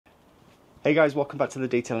Hey guys, welcome back to the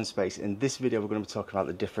Detailing Space. In this video we're going to be talking about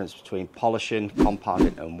the difference between polishing,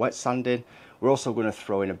 compounding and wet sanding. We're also going to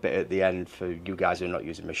throw in a bit at the end for you guys who are not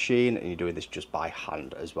using a machine and you're doing this just by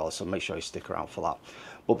hand as well, so make sure you stick around for that.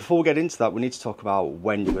 But before we get into that, we need to talk about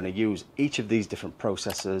when you're going to use each of these different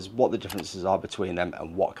processes, what the differences are between them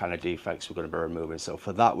and what kind of defects we're going to be removing. So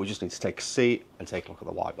for that we just need to take a seat and take a look at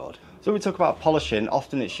the whiteboard. So when we talk about polishing,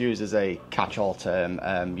 often it's used as a catch-all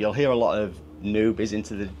term. You'll hear a lot of newbies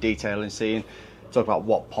into the detailing scene talk about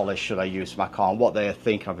what polish should I use for my car and what they are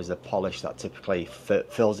thinking of as the polish that typically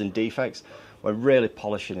fills in defects, when really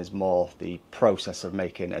polishing is more the process of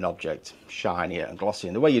making an object shinier and glossy.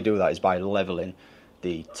 And the way you do that is by leveling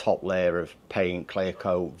the top layer of paint, clear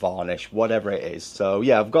coat, varnish, whatever it is. So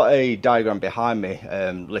yeah, I've got a diagram behind me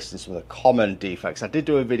listing some of the common defects. I did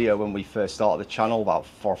do a video when we first started the channel about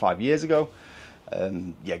 4 or 5 years ago.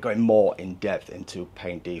 Yeah, going more in depth into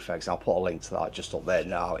paint defects. I'll put a link to that just up there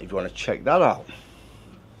now if you want to check that out.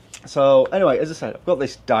 So anyway, as I said, I've got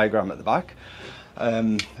this diagram at the back,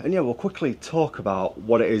 and yeah, we'll quickly talk about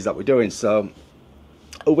what it is that we're doing. So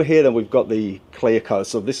over here then we've got the clear coat.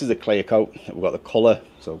 So this is the clear coat. We've got the colour,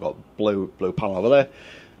 so we've got blue panel over there,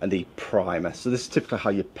 and the primer. So this is typically how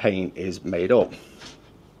your paint is made up.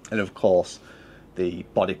 And of course the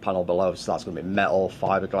body panel below, so that's going to be metal,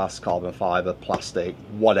 fiberglass, carbon fiber, plastic,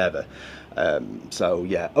 whatever. So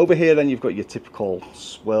yeah, over here then you've got your typical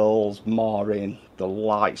swirls, marring, the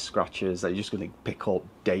light scratches that you're just going to pick up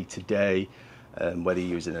day to day, whether you're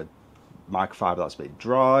using a microfiber that's a bit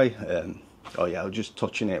dry, or yeah, just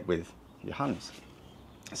touching it with your hands.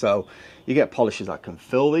 So you get polishes that can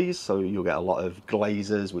fill these, so you'll get a lot of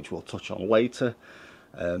glazes, which we'll touch on later.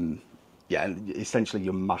 Yeah, and essentially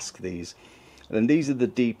you mask these. And then these are the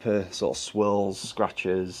deeper sort of swirls,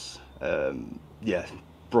 scratches, yeah,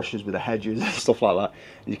 brushes with the hedges, stuff like that.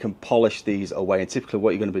 And you can polish these away. And typically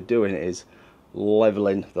what you're going to be doing is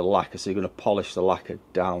leveling the lacquer. So you're going to polish the lacquer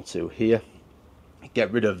down to here,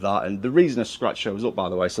 get rid of that. And the reason a scratch shows up, by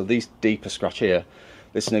the way, so these deeper scratch here,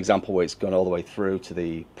 this is an example where it's gone all the way through to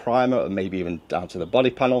the primer and maybe even down to the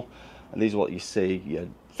body panel. And these are what you see. Your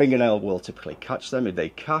fingernail will typically catch them. If they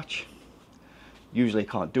catch, usually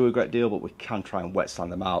can't do a great deal, but we can try and wet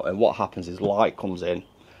sand them out. And what happens is light comes in,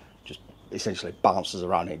 just essentially bounces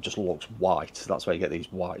around, and it just looks white. That's why you get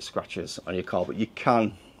these white scratches on your car. But you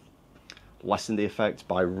can lessen the effect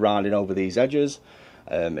by rounding over these edges,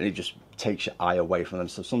 and it just takes your eye away from them.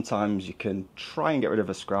 So sometimes you can try and get rid of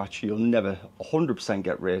a scratch. You'll never 100%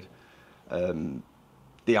 get rid.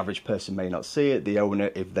 The average person may not see it. The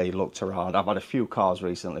owner, if they looked around, I've had a few cars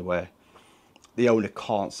recently where the owner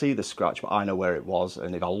can't see the scratch, but I know where it was,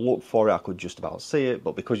 and if I look for it I could just about see it,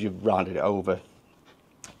 but because you've rounded it over,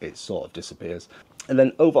 it sort of disappears. And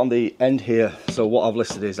then over on the end here, so what I've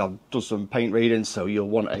listed is I've done some paint readings. So you'll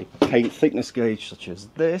want a paint thickness gauge such as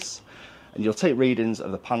this, and you'll take readings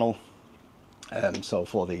of the panel. So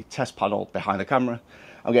for the test panel behind the camera,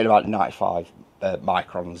 I'm getting about 95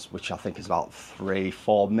 microns, which I think is about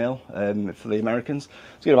 3-4 mil for the Americans. So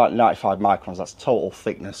you get about 95 microns, that's total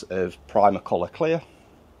thickness of primer colour clear.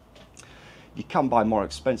 You can buy more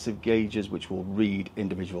expensive gauges which will read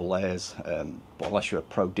individual layers, but unless you're a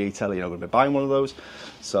pro detailer, you're not going to be buying one of those.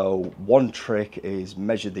 So one trick is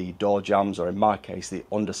measure the door jambs, or in my case the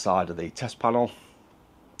underside of the test panel.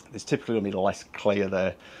 There's typically going to be less clear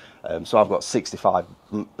there. So I've got 65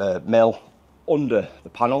 mil under the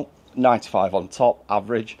panel, 95 on top,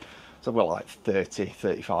 average. So I've got like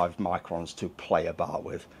 30-35 microns to play about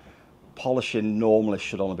with. Polishing normally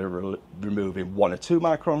should only be removing 1 or 2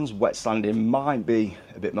 microns. Wet sanding might be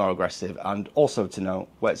a bit more aggressive. And also to note,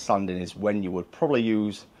 wet sanding is when you would probably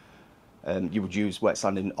use wet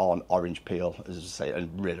sanding on orange peel, as I say,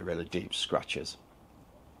 and really deep scratches.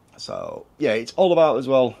 So yeah, it's all about as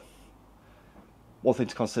well. One thing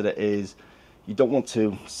to consider is you don't want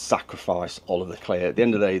to sacrifice all of the clear. At the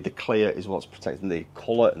end of the day, the clear is what's protecting the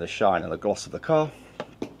colour and the shine and the gloss of the car.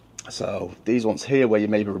 So these ones here where you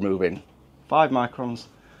may be removing 5 microns,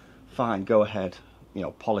 fine, go ahead, you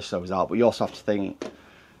know, polish those out. But you also have to think,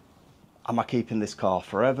 am I keeping this car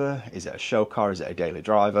forever? Is it a show car? Is it a daily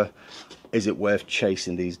driver? Is it worth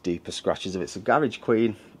chasing these deeper scratches? If it's a garage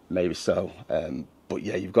queen, maybe so. But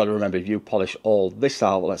yeah, you've got to remember, if you polish all this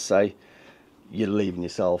out, let's say, you're leaving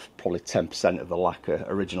yourself probably 10% of the lacquer,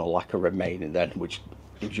 original lacquer remaining then, which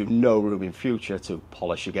gives you no room in future to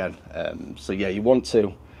polish again. So yeah, you want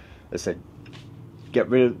to, as I said, get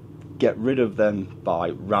rid of them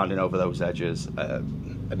by rounding over those edges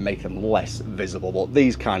and make them less visible. But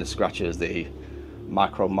these kind of scratches, the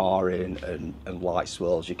micro marring and light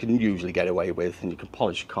swirls, you can usually get away with, and you can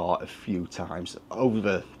polish your car a few times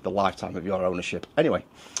over the lifetime of your ownership. Anyway,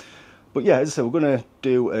 But yeah, as I said, we're going to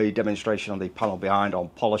do a demonstration on the panel behind on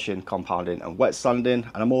polishing, compounding and wet sanding,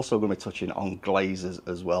 and I'm also going to be touching on glazes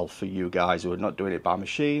as well for you guys who are not doing it by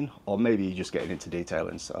machine, or maybe you're just getting into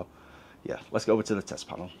detailing. So yeah, let's go over to the test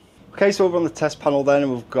panel. Okay, so over on the test panel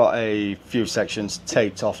then, we've got a few sections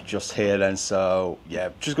taped off just here then. So yeah,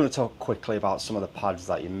 just going to talk quickly about some of the pads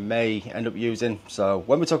that you may end up using. So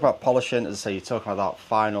when we talk about polishing, as I say, you're talking about that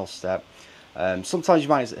final step. Sometimes you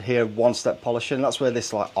might hear one-step polishing. That's where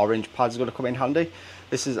this like orange pad is going to come in handy.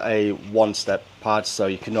 This is a one-step pad, so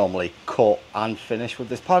you can normally cut and finish with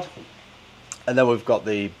this pad. And then we've got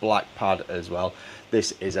the black pad as well.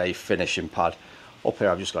 This is a finishing pad. Up here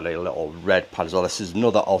I've just got a little red pad as well. This is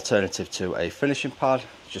another alternative to a finishing pad.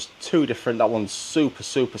 Just two different. That one's super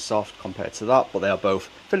soft compared to that, but they are both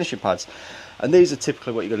finishing pads. And these are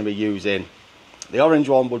typically what you're going to be using. The orange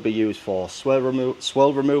one would be used for swirl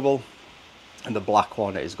removal. And the black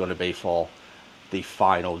one is going to be for the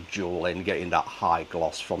final jeweling, getting that high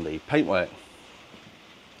gloss from the paintwork.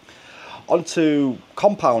 On to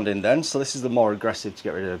compounding then. So this is the more aggressive to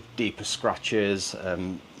get rid of deeper scratches,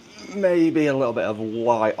 maybe a little bit of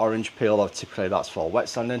light orange peel, though typically that's for wet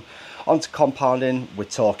sanding. On to compounding, we're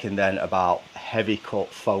talking then about heavy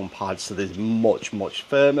cut foam pads, so there's much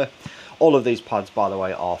firmer. All of these pads, by the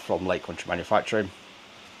way, are from Lake Country Manufacturing.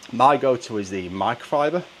 My go-to is the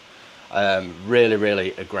microfiber.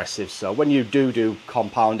 Really aggressive, so when you do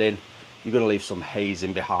compounding, you're going to leave some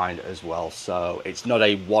hazing behind as well, so it's not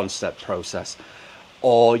a one-step process.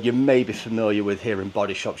 Or you may be familiar with here in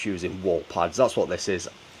body shops using wall pads. That's what this is.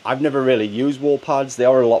 I've never really used wall pads. They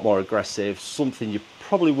are a lot more aggressive, something you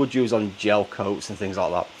probably would use on gel coats and things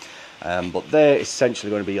like that, but they're essentially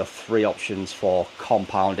going to be your three options for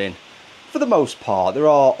compounding for the most part. There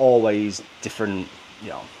are always different, you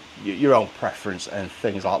know, your own preference and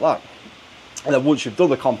things like that. And then once you've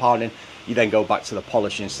done the compounding, you then go back to the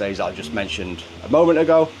polishing stage that I just mentioned a moment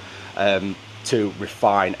ago, to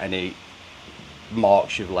refine any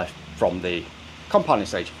marks you've left from the compounding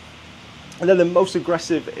stage. And then the most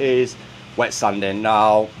aggressive is wet sanding.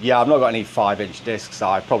 Now, yeah, I've not got any 5-inch discs.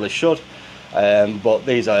 I probably should, but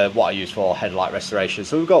these are what I use for headlight restoration.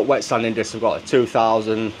 So we've got wet sanding discs. We've got a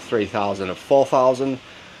 2000, 3000 and 4000.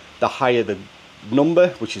 The higher the number,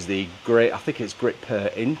 which is the grit, I think it's grit per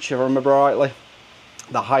inch if I remember rightly,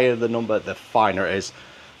 the higher the number, the finer it is.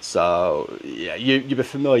 So yeah, you'll be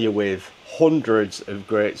familiar with hundreds of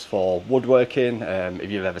grits for woodworking. If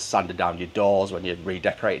you've ever sanded down your doors when you're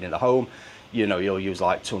redecorating in the home, you know you'll use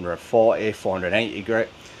like 240, 480 grit.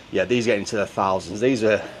 Yeah, these get into the thousands. These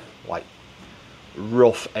are like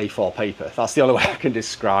rough A4 paper. That's the only way I can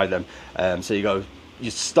describe them. So you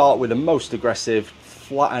start with the most aggressive,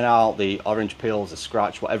 flatten out the orange peels, the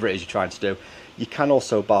scratch, whatever it is you're trying to do. You can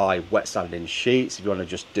also buy wet sanding sheets if you want to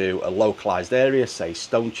just do a localized area, say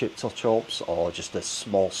stone chip touch-ups or just a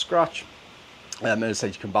small scratch. And as I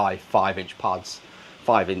said, you can buy 5-inch pads,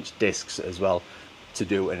 5-inch discs as well to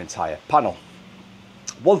do an entire panel.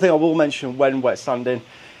 One thing I will mention when wet sanding,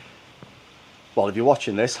 well, if you're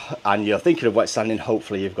watching this and you're thinking of wet sanding,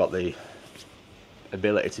 hopefully you've got the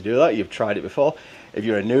ability to do that. You've tried it before. If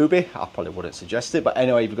you're a newbie, I probably wouldn't suggest it, but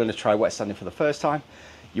anyway, if you're going to try wet sanding for the first time,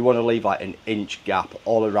 you want to leave like an inch gap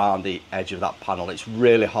all around the edge of that panel. It's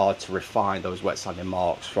really hard to refine those wet sanding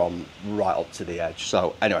marks from right up to the edge.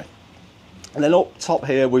 So anyway, and then up top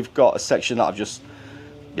here we've got a section that I've just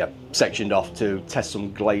sectioned off to test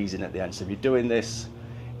some glazing at the end. So if you're doing this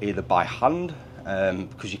either by hand,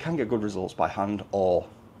 because you can get good results by hand, or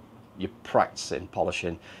you're practicing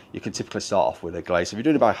polishing, you can typically start off with a glaze. So if you're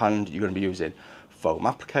doing it by hand, you're going to be using foam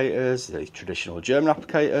applicators, the traditional German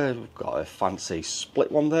applicator. We've got a fancy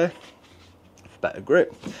split one there for better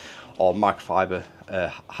grip, or microfiber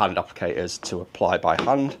hand applicators to apply by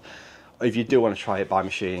hand. If you do want to try it by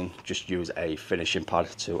machine, just use a finishing pad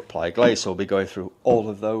to apply a glaze. So we'll be going through all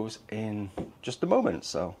of those in just a moment.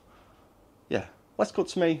 So yeah, let's cut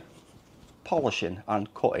to me polishing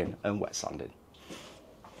and cutting and wet sanding.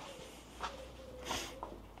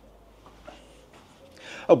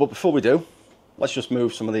 Oh, but before we do, let's just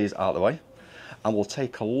move some of these out of the way and we'll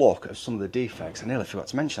take a look at some of the defects. I nearly forgot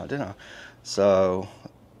to mention that, didn't I? So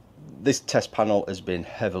this test panel has been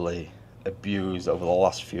heavily abused over the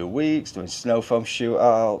last few weeks, doing snow foam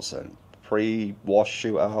shootouts and pre-wash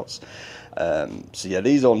shootouts. So yeah,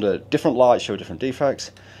 these are under different lights, show different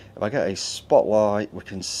defects. If I get a spotlight, we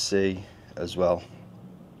can see as well.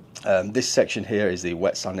 This section here is the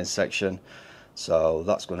wet sanding section, so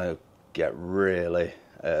that's going to get really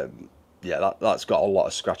yeah, that's got a lot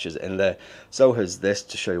of scratches in there. So has this,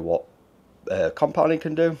 to show you what compounding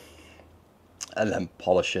can do. And then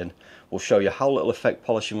polishing will show you how little effect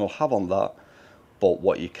polishing will have on that but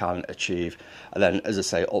what you can achieve. And then, as I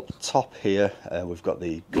say, up top here, we've got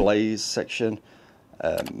the glaze section.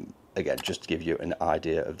 Again, just to give you an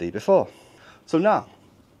idea of the before. So now,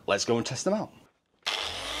 let's go and test them out.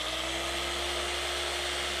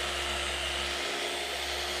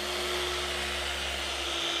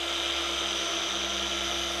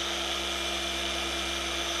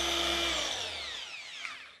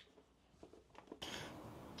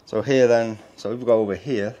 So here then, so if we go over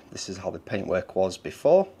here, this is how the paintwork was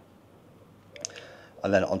before.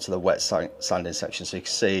 And then onto the wet sanding section, so you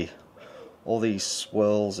can see all these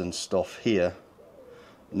swirls and stuff here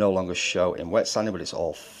no longer show in wet sanding, but it's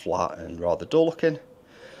all flat and rather dull looking.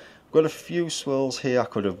 Got a few swirls here. I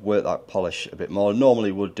could have worked that polish a bit more.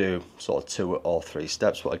 Normally would do sort of 2 or 3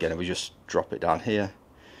 steps, but again, if we just drop it down here,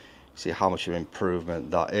 see how much of an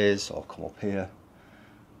improvement that is. I'll come up here.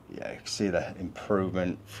 Yeah, you can see the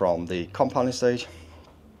improvement from the compounding stage.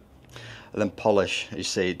 And then polish, you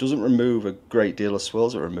see, it doesn't remove a great deal of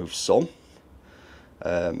swirls, it removes some.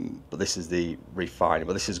 But this is the refining,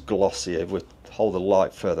 but this is glossier. If we hold the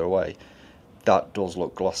light further away, that does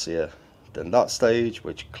look glossier than that stage,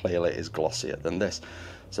 which clearly is glossier than this.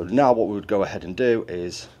 So now what we would go ahead and do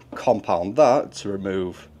is compound that to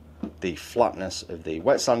remove the flatness of the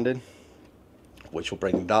wet sanding, which will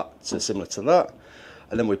bring that to similar to that.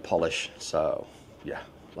 And then we polish. So yeah,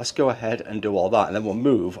 let's go ahead and do all that, and then we'll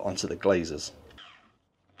move on to the glazes.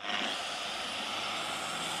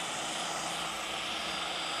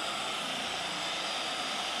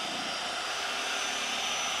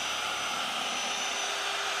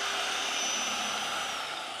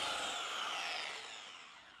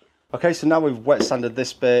 Okay, so now we've wet sanded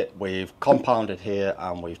this bit, we've compounded here,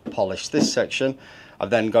 and we've polished this section. I've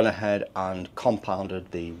then gone ahead and compounded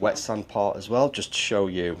the wet sand part as well, just to show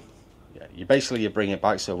you. You bring it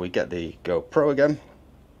back, so we get the GoPro again.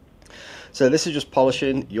 So this is just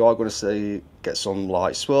polishing. You are going to get some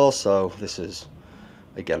light swirl. So this is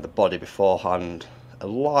again the body beforehand, a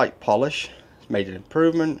light polish. It's made an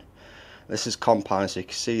improvement. This is compound, so you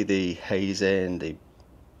can see the hazing, the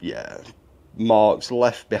marks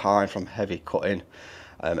left behind from heavy cutting,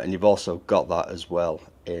 and you've also got that as well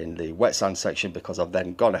in the wet sand section, because I've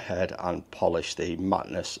then gone ahead and polished the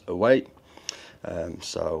matteness away.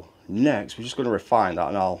 So next we're just going to refine that,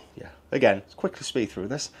 and I'll again quickly speed through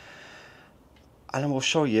this, and then we'll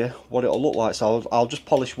show you what it'll look like. So I'll just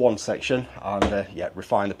polish one section and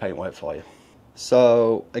refine the paintwork for you.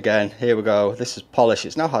 So again, here we go. This is polish.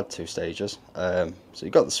 It's now had 2 stages. So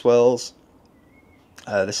you've got the swirls.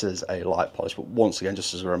 This is a light polish, but once again,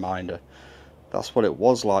 just as a reminder, that's what it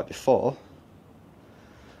was like before.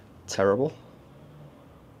 Terrible.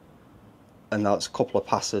 And that's a couple of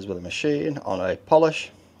passes with a machine on a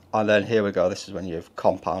polish, and then here we go. This is when you've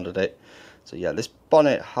compounded it. So yeah, this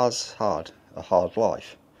bonnet has had a hard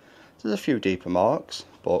life. There's a few deeper marks,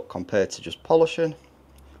 but compared to just polishing,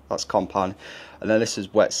 that's compound. And then this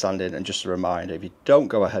is wet sanding, and just a reminder, if you don't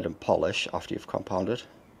go ahead and polish after you've compounded,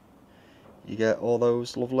 you get all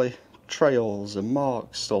those lovely trails and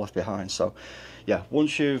marks still left behind. So yeah,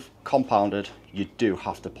 once you've compounded, you do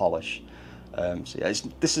have to polish. So yeah,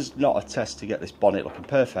 this is not a test to get this bonnet looking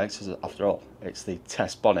perfect. After all, it's the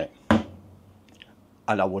test bonnet,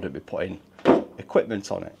 and I wouldn't be putting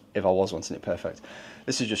equipment on it if I was wanting it perfect.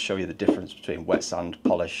 This is just show you the difference between wet sand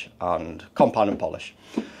polish and compound and polish.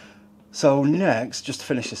 So next, just to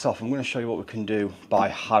finish this off, I'm going to show you what we can do by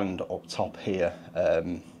hand up top here.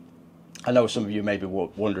 I know some of you may be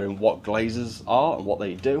wondering what glazes are and what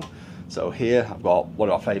they do. So here I've got one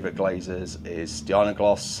of our favourite glazes is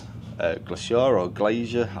Gloss Glacier or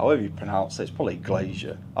Glacier, however you pronounce it. It's probably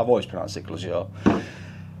Glacier. I've always pronounced it Glacier.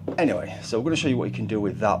 Anyway, so we're going to show you what you can do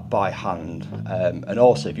with that by hand, and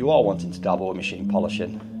also if you are wanting to dabble with machine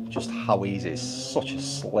polishing, just how easy it's such a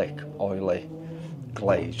slick, oily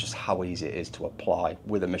glaze, just how easy it is to apply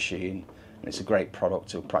with a machine, and it's a great product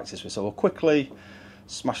to practice with. So we'll quickly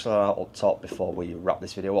smash that out up top before we wrap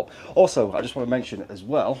this video up. Also, I just want to mention as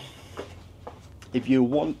well, if you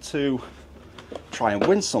want to try and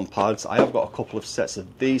win some pads, I have got a couple of sets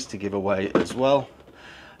of these to give away as well.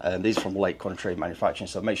 These are from Lake Country Manufacturing,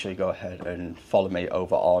 so make sure you go ahead and follow me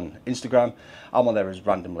over on Instagram. I'm on there as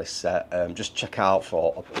randomly set. Just check out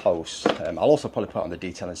for a post. I'll also probably put on the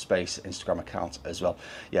Detailing Space Instagram account as well.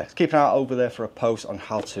 Yeah, keep an eye out over there for a post on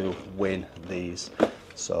how to win these.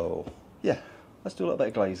 So yeah, let's do a little bit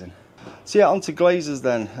of glazing. So yeah, onto glazes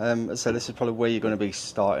then. As I said, this is probably where you're going to be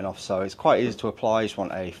starting off. So it's quite easy to apply. You just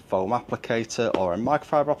want a foam applicator or a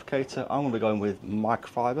microfiber applicator. I'm going to be going with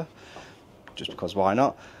microfiber, just because why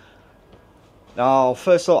not. Now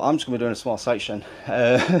first off, I'm just going to be doing a small section.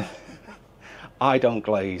 I don't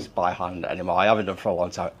glaze by hand anymore. I haven't done for a long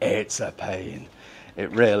time. It's a pain. It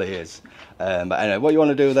really is. But anyway, what you want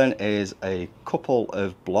to do then is a couple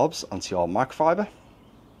of blobs onto your microfiber.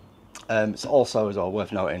 It's also as well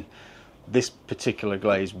worth noting, this particular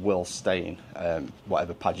glaze will stain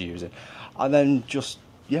whatever pad you're using. And then just,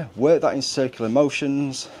 yeah, work that in circular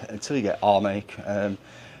motions until you get R-make.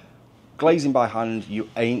 Glazing by hand, you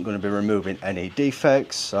ain't going to be removing any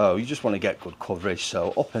defects, so you just want to get good coverage.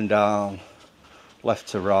 So up and down, left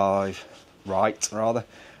to right rather,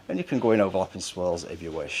 and you can go in overlapping swirls if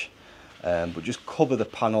you wish. But just cover the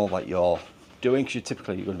panel that you're doing, because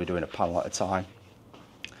you're going to be doing a panel at a time.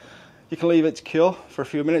 You can leave it to cure for a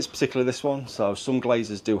few minutes, particularly this one. So some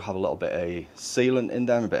glazes do have a little bit of sealant in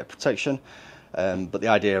them, a bit of protection. But the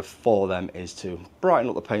idea for them is to brighten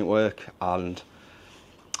up the paintwork and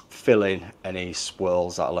fill in any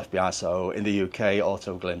swirls that are left behind. So in the UK,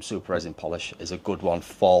 Auto Glim Super Resin Polish is a good one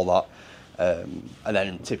for that. And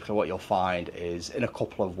then typically what you'll find is in a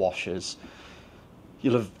couple of washes,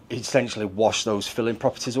 you'll have essentially washed those filling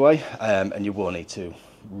properties away, and you will need to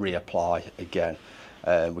reapply again,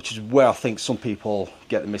 which is where I think some people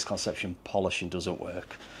get the misconception polishing doesn't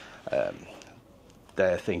work.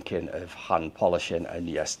 They're thinking of hand polishing, and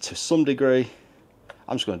yes, to some degree,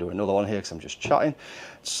 I'm just going to do another one here because I'm just chatting.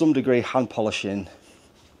 To some degree, hand polishing,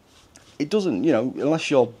 it doesn't, you know,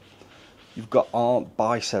 unless you've got arm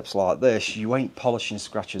biceps like this, you ain't polishing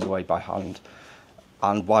scratches away by hand.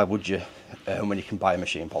 And why would you when you can buy a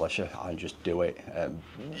machine polisher and just do it?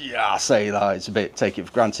 Yeah, I say that, it's a bit take it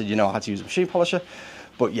for granted, you know how to use a machine polisher.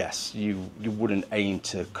 But yes, you wouldn't aim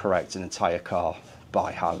to correct an entire car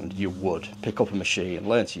by hand. You would pick up a machine,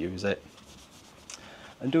 learn to use it,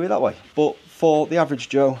 and do it that way. But for the average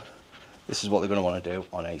Joe, this is what they're going to want to do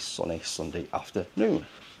on a sunny Sunday afternoon.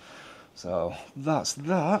 So that's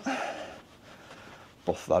that.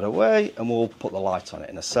 Buff that away, and we'll put the light on it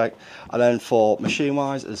in a sec. And then for machine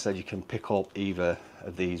wise, as I said, you can pick up either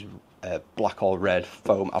of these black or red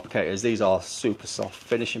foam applicators. These are super soft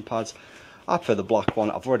finishing pads. I prefer the black one.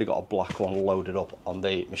 I've already got a black one loaded up on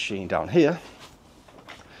the machine down here,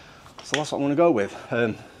 so that's what I'm going to go with.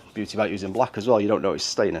 Beauty about using black as well, you don't notice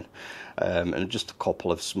staining. And just a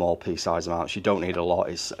couple of small pea-sized amounts. You don't need a lot.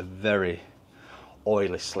 It's a very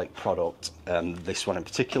oily, slick product. This one in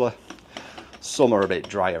particular. Some are a bit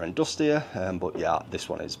drier and dustier, but yeah, this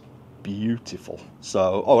one is beautiful.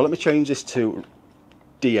 So, let me change this to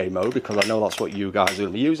DA mode because I know that's what you guys are going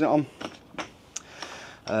to be using it on.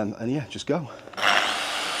 And yeah, just go.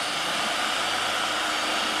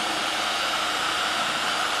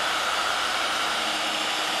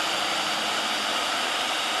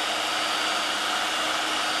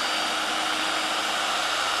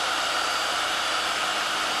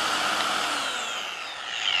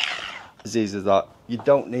 As easy as that. You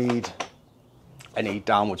don't need any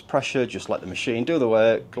downwards pressure, just let the machine do the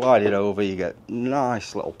work, glide it over, you get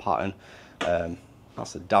nice little pattern.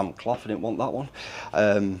 That's a damp cloth, I didn't want that one.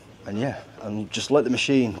 And yeah, and just let the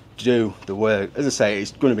machine do the work. As I say,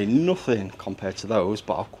 it's going to be nothing compared to those,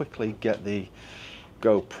 but I'll quickly get the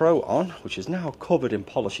GoPro on, which is now covered in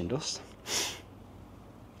polishing dust.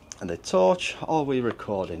 And the torch. Are we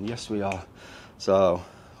recording? Yes, we are. So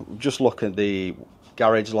just look at the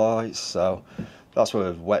garage lights. So that's where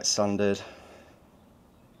we've wet sanded,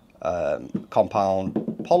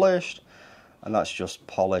 compound polished, and that's just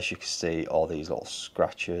polish. You can see all these little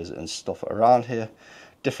scratches and stuff around here.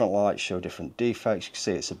 Different lights show different defects. You can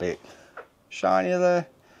see it's a bit shinier there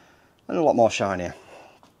and a lot more shinier.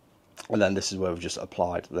 And then this is where we've just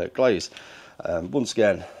applied the glaze. Once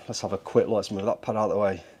again, let's have a quick look. Let's move that pad out of the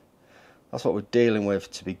way. That's what we're dealing with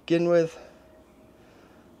to begin with.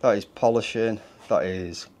 That is polishing. That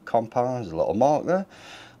is compound. There's a little mark there.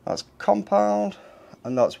 That's compound,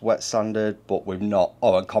 and that's wet sanded, but we've not.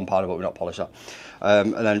 Oh, and compounded, but we've not polished that.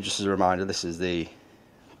 And then just as a reminder, this is the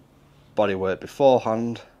bodywork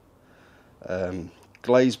beforehand.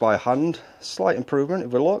 Glaze by hand. Slight improvement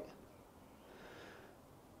if we look.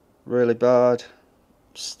 Really bad.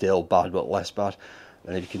 Still bad, but less bad.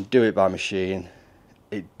 And if you can do it by machine,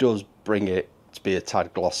 it does bring it to be a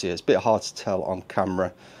tad glossier. It's a bit hard to tell on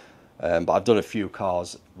camera. But I've done a few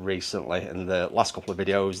cars recently. In the last couple of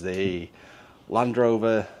videos, the Range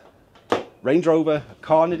Rover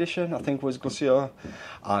Carn Edition, I think, was Glacier,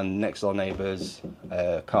 and next door neighbour's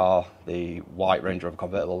car, the white Range Rover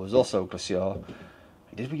convertible, was also Glacier.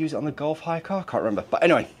 Did we use it on the Golf hire car? I can't remember. But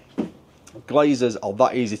anyway, glazers are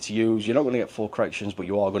that easy to use. You're not going to get full corrections, but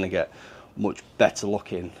you are going to get much better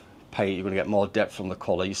looking paint. You're going to get more depth from the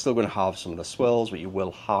colour. You're still going to have some of the swirls, but you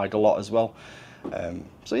will hide a lot as well.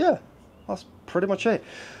 So yeah, that's pretty much it.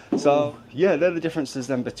 So yeah, they're the differences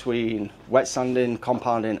then between wet sanding,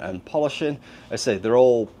 compounding and polishing. I say they're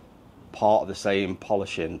all part of the same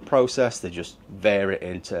polishing process, they just vary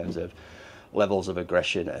in terms of levels of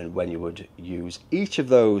aggression and when you would use each of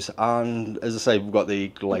those. And as I say, we've got the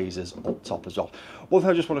glazes up top as well. One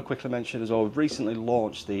thing I just want to quickly mention as well, we've recently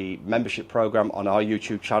launched the membership program on our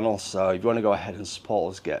YouTube channel, so if you want to go ahead and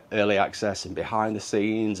support us, get early access and behind the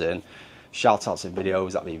scenes and shout outs and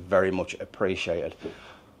videos, that'd be very much appreciated.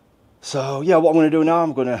 So yeah, what I'm going to do now,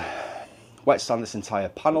 I'm going to wet sand this entire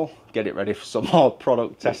panel, get it ready for some more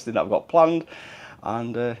product testing that I've got planned.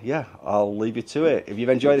 And yeah, I'll leave you to it. If you've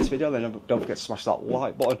enjoyed this video, then don't forget to smash that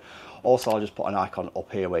like button. Also, I'll just put an icon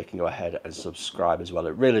up here where you can go ahead and subscribe as well.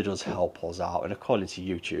 It really does help us out, and according to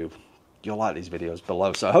YouTube, you'll like these videos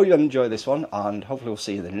below. So I hope you enjoy this one, and hopefully we'll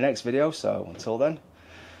see you in the next video. So until then,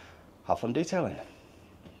 have fun detailing.